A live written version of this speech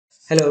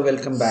Hello,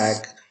 welcome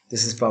back.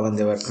 This is Pawan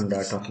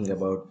Devarkonda talking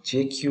about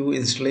JQ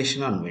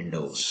installation on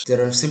Windows.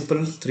 There are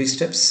simple three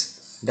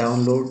steps: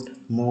 download,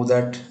 move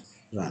that,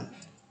 run.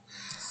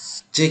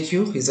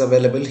 JQ is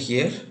available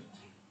here.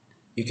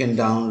 You can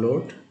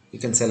download, you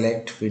can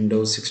select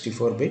Windows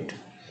 64-bit.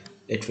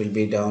 It will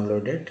be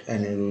downloaded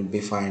and you will be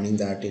finding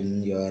that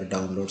in your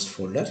downloads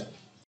folder.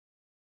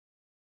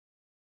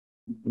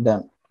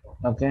 Done.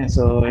 Okay,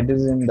 so it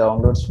is in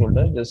downloads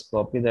folder. Just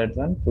copy that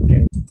one, put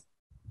in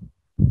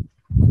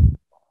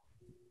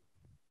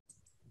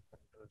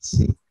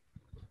C.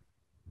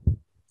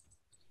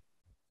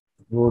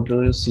 Go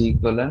to C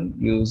colon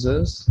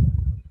users,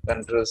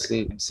 control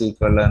C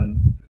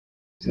colon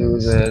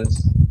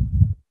users,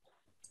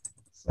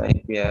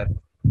 IPR,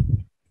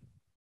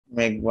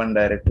 make one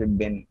directory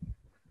bin,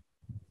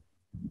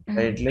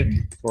 right click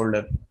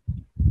folder,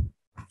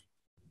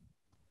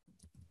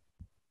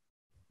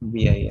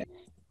 bin,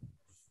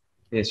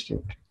 paste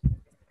it,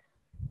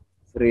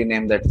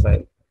 rename that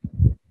file,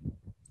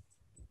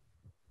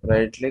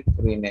 right click,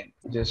 rename,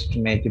 just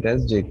make it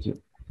as JQ,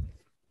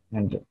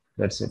 enter,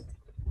 that's it.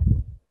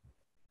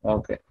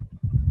 Okay,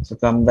 so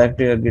come back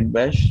to your git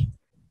bash,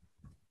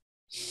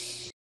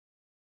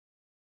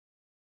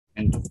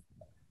 enter,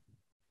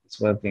 it's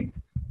working.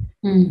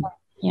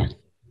 Yeah.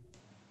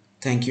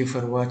 Thank you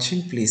for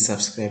watching. Please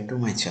subscribe to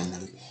my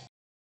channel.